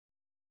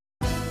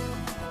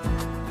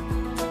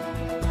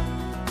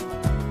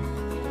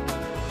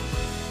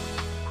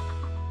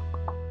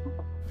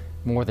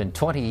More than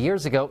 20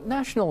 years ago,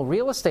 national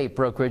real estate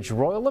brokerage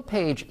Royal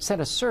LePage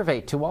sent a survey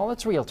to all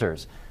its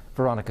realtors.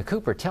 Veronica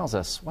Cooper tells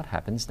us what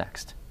happens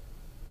next.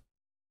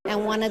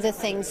 And one of the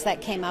things that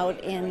came out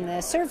in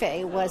the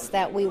survey was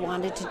that we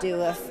wanted to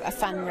do a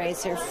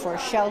fundraiser for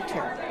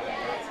shelter,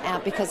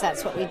 because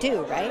that's what we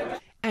do, right?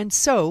 And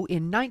so,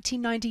 in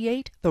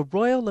 1998, the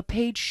Royal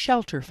LePage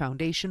Shelter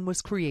Foundation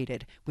was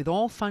created, with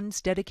all funds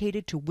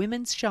dedicated to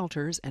women's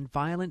shelters and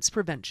violence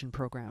prevention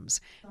programs.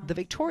 The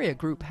Victoria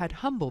Group had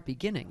humble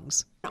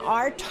beginnings.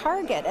 Our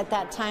target at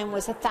that time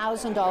was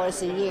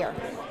 $1,000 a year.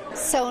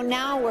 So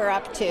now we're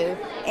up to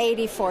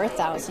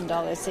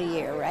 $84,000 a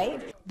year,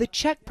 right? The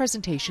CHEK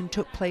presentation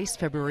took place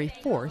February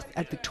 4th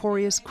at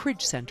Victoria's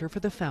Cridge Centre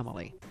for the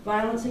Family.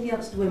 Violence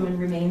against women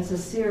remains a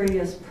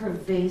serious,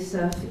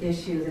 pervasive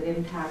issue that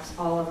impacts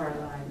all of our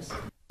lives.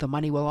 The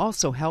money will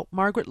also help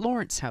Margaret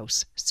Lawrence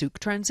House, Souk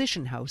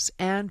Transition House,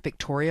 and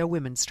Victoria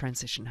Women's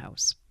Transition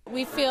House.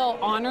 We feel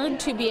honored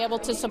to be able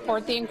to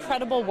support the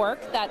incredible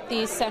work that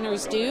these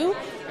centers do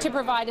to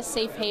provide a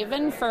safe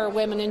haven for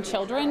women and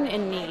children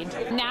in need.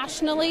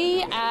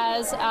 Nationally,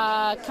 as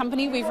a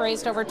company, we've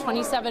raised over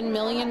 $27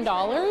 million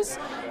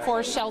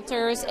for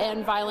shelters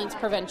and violence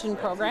prevention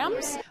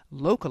programs.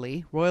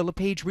 Locally, Royal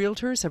LePage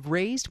Realtors have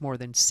raised more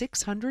than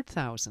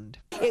 $600,000.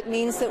 It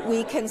means that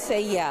we can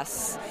say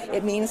yes.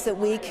 It means that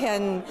we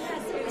can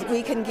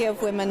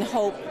give women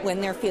hope when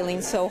they're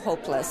feeling so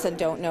hopeless and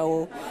don't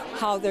know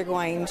how they're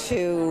going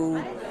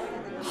to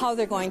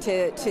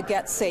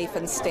get safe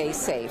and stay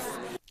safe.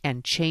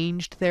 And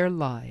changed their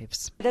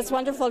lives. It's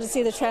wonderful to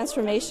see the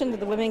transformation of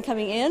the women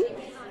coming in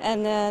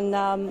and then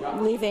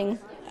leaving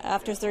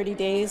after 30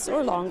 days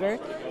or longer,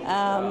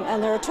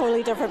 and they're a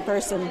totally different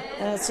person,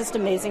 and it's just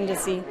amazing to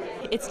see.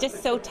 It's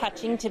just so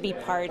touching to be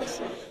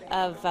part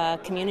of a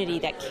community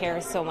that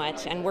cares so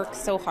much and works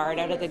so hard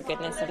out of the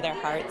goodness of their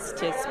hearts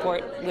to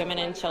support women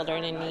and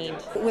children in need.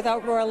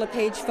 Without Royal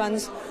LePage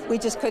funds, we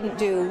just couldn't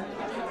do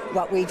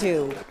what we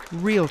do.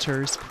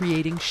 Realtors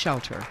creating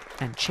shelter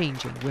and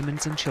changing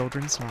women's and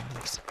children's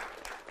lives.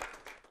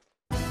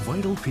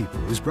 Vital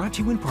People is brought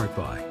to you in part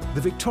by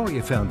the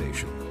Victoria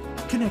Foundation,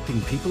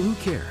 connecting people who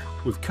care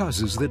with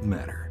causes that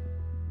matter.